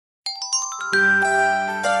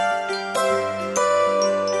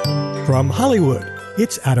From Hollywood,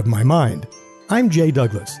 it's Out of My Mind. I'm Jay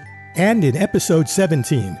Douglas, and in episode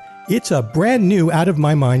 17, it's a brand new Out of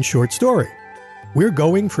My Mind short story. We're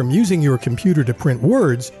going from using your computer to print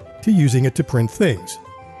words to using it to print things,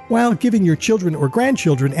 while giving your children or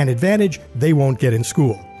grandchildren an advantage they won't get in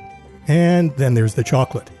school. And then there's the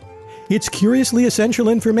chocolate. It's curiously essential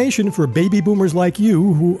information for baby boomers like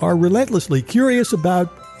you who are relentlessly curious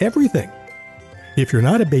about everything. If you're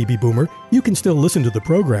not a baby boomer, you can still listen to the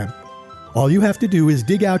program. All you have to do is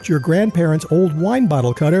dig out your grandparents' old wine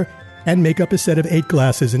bottle cutter and make up a set of 8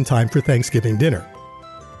 glasses in time for Thanksgiving dinner.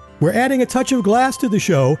 We're adding a touch of glass to the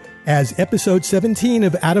show as episode 17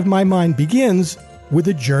 of Out of My Mind begins with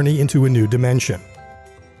a journey into a new dimension.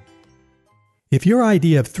 If your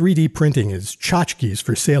idea of 3D printing is tchotchkes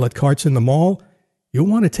for sale at carts in the mall, you'll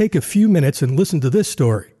want to take a few minutes and listen to this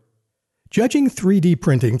story. Judging 3D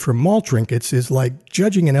printing from mall trinkets is like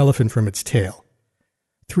judging an elephant from its tail.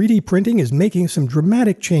 3D printing is making some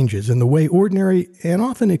dramatic changes in the way ordinary and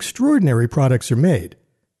often extraordinary products are made.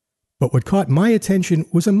 But what caught my attention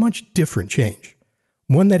was a much different change,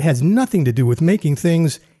 one that has nothing to do with making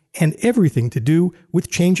things and everything to do with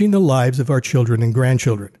changing the lives of our children and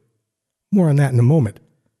grandchildren. More on that in a moment.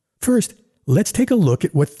 First, let's take a look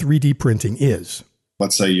at what 3D printing is.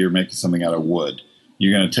 Let's say you're making something out of wood.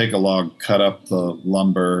 You're going to take a log, cut up the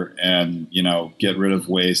lumber, and, get rid of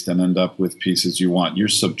waste and end up with pieces you want. You're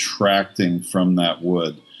subtracting from that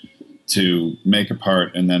wood to make a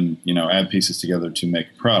part and then, add pieces together to make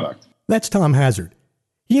a product. That's Tom Hazard.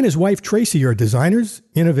 He and his wife Tracy are designers,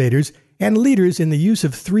 innovators, and leaders in the use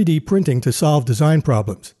of 3D printing to solve design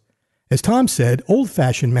problems. As Tom said,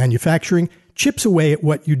 old-fashioned manufacturing chips away at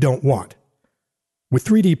what you don't want. With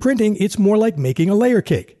 3D printing, it's more like making a layer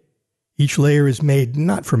cake. Each layer is made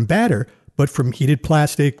not from batter, but from heated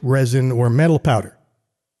plastic, resin, or metal powder.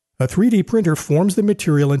 A 3D printer forms the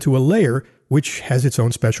material into a layer which has its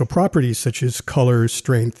own special properties such as color,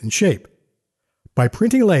 strength, and shape. By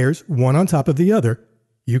printing layers, one on top of the other,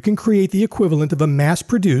 you can create the equivalent of a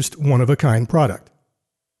mass-produced, one-of-a-kind product.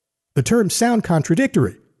 The terms sound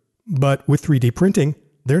contradictory, but with 3D printing,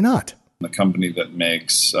 they're not. The company that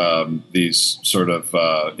makes these sort of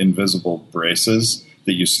invisible braces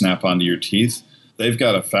that you snap onto your teeth, they've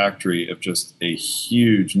got a factory of just a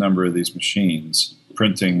huge number of these machines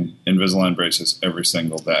printing Invisalign braces every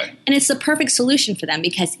single day. And it's the perfect solution for them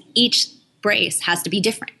because each brace has to be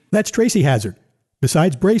different. That's Tracy Hazard.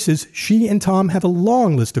 Besides braces, she and Tom have a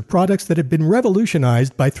long list of products that have been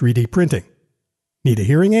revolutionized by 3D printing. Need a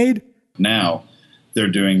hearing aid? Now, they're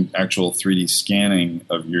doing actual 3D scanning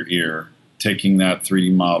of your ear, taking that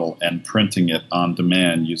 3D model and printing it on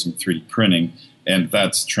demand using 3D printing, and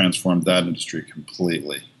that's transformed that industry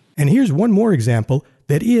completely. And here's one more example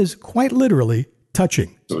that is quite literally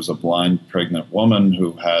touching. There was a blind pregnant woman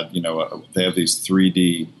who had, they have these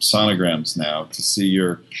 3D sonograms now to see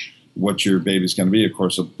what your baby's going to be. Of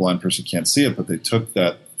course, a blind person can't see it, but they took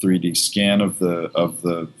that 3D scan of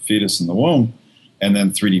the fetus in the womb and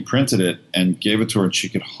then 3D printed it and gave it to her, and she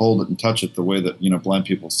could hold it and touch it the way that, blind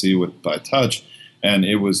people see by touch. And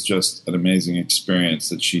it was just an amazing experience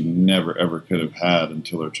that she never, ever could have had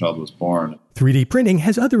until her child was born. 3D printing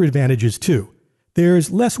has other advantages, too.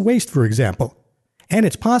 There's less waste, for example. And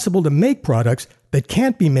it's possible to make products that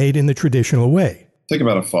can't be made in the traditional way. Think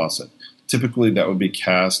about a faucet. Typically, that would be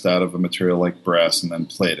cast out of a material like brass and then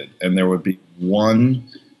plated. And there would be one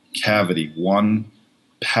cavity, one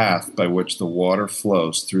path by which the water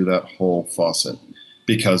flows through that whole faucet,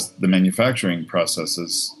 because the manufacturing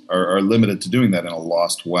processes are limited to doing that in a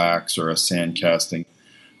lost wax or a sand casting.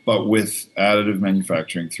 But with additive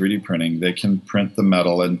manufacturing, 3D printing, they can print the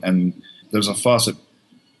metal, and there's a faucet.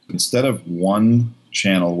 Instead of one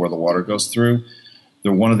channel where the water goes through,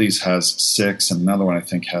 one of these has 6, and another one I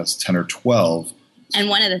think has 10 or 12. And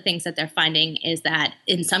one of the things that they're finding is that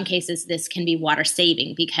in some cases this can be water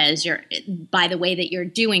saving because by the way that you're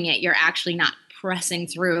doing it, you're actually not pressing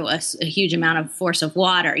through a huge amount of force of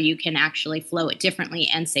water. You can actually flow it differently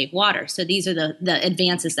and save water. So these are the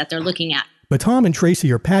advances that they're looking at. But Tom and Tracy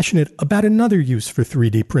are passionate about another use for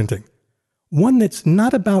 3D printing. One that's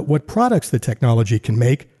not about what products the technology can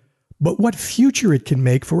make, but what future it can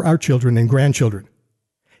make for our children and grandchildren.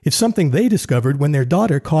 It's something they discovered when their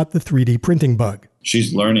daughter caught the 3D printing bug.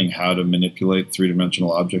 She's learning how to manipulate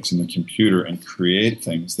three-dimensional objects in the computer and create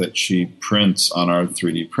things that she prints on our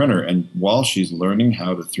 3D printer. And while she's learning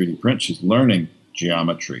how to 3D print, she's learning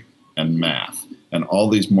geometry and math and all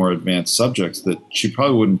these more advanced subjects that she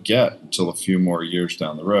probably wouldn't get until a few more years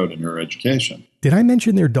down the road in her education. Did I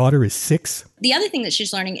mention their daughter is 6? The other thing that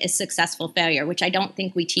she's learning is successful failure, which I don't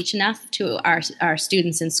think we teach enough to our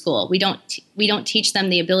students in school. We don't teach them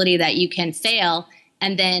the ability that you can fail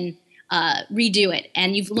and then redo it,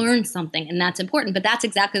 and you've learned something, and that's important. But that's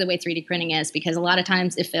exactly the way 3D printing is, because a lot of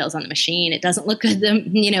times it fails on the machine. It doesn't look good.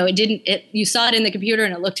 You saw it in the computer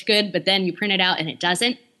and it looked good, but then you print it out and it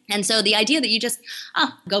doesn't. And so the idea that you just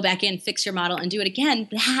go back in, fix your model, and do it again,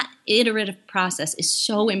 that iterative process is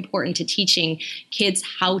so important to teaching kids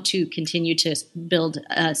how to continue to build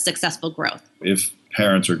successful growth. If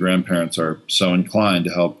parents or grandparents are so inclined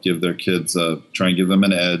to help give their kids, try and give them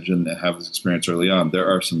an edge and have this experience early on, there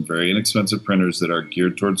are some very inexpensive printers that are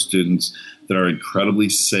geared towards students that are incredibly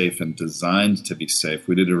safe and designed to be safe.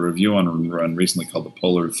 We did a review on one recently called the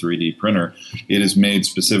Polar 3D printer. It is made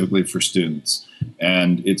specifically for students,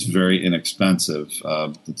 and it's very inexpensive.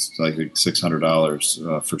 It's like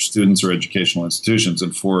 $600 for students or educational institutions,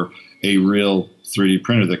 and for a real 3D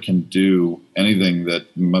printer that can do anything that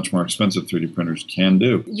much more expensive 3D printers can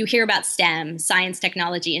do. You hear about STEM, science,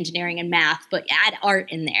 technology, engineering, and math, but add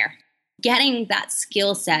art in there. Getting that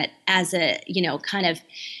skill set as a, kind of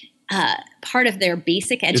part of their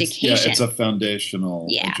basic education. It's a foundational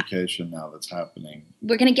education now that's happening.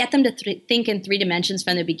 We're going to get them to think in 3 dimensions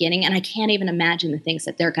from the beginning, and I can't even imagine the things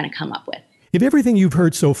that they're going to come up with. If everything you've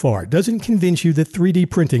heard so far doesn't convince you that 3D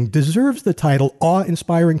printing deserves the title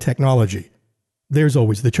awe-inspiring technology, there's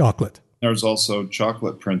always the chocolate. There's also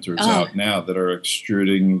chocolate printers out now that are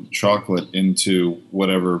extruding chocolate into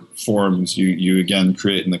whatever forms you again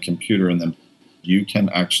create in the computer, and then you can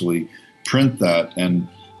actually print that, and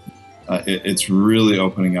it's really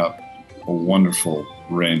opening up a wonderful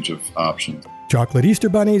range of options. Chocolate Easter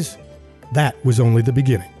bunnies, that was only the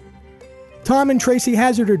beginning. Tom and Tracy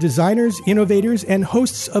Hazard are designers, innovators, and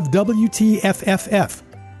hosts of WTFFF,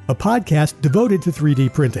 a podcast devoted to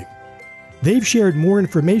 3D printing. They've shared more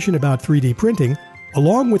information about 3D printing,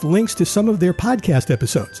 along with links to some of their podcast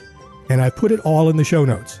episodes, and I've put it all in the show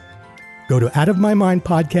notes. Go to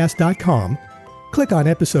outofmymindpodcast.com, click on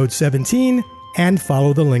episode 17, and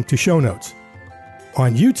follow the link to show notes.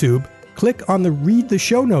 On YouTube, click on the Read the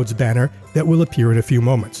Show Notes banner that will appear in a few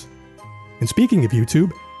moments. And speaking of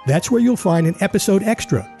YouTube, that's where you'll find an episode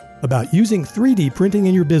extra about using 3D printing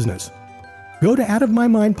in your business. Go to Out of My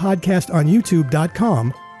Mind Podcast on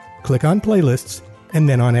YouTube.com, click on Playlists, and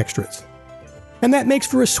then on Extras. And that makes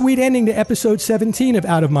for a sweet ending to episode 17 of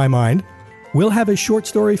Out of My Mind. We'll have a short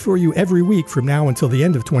story for you every week from now until the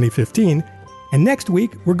end of 2015. And next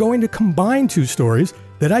week, we're going to combine 2 stories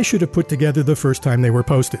that I should have put together the first time they were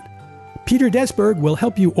posted. Peter Desberg will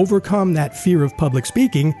help you overcome that fear of public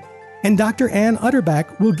speaking, and Dr. Ann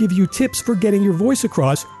Utterback will give you tips for getting your voice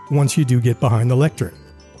across once you do get behind the lectern.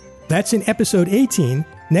 That's in episode 18,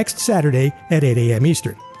 next Saturday at 8 a.m.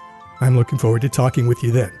 Eastern. I'm looking forward to talking with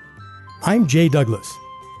you then. I'm Jay Douglas.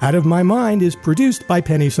 Out of My Mind is produced by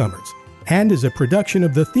Penny Summers and is a production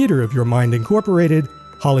of the Theater of Your Mind Incorporated,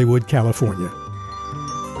 Hollywood, California.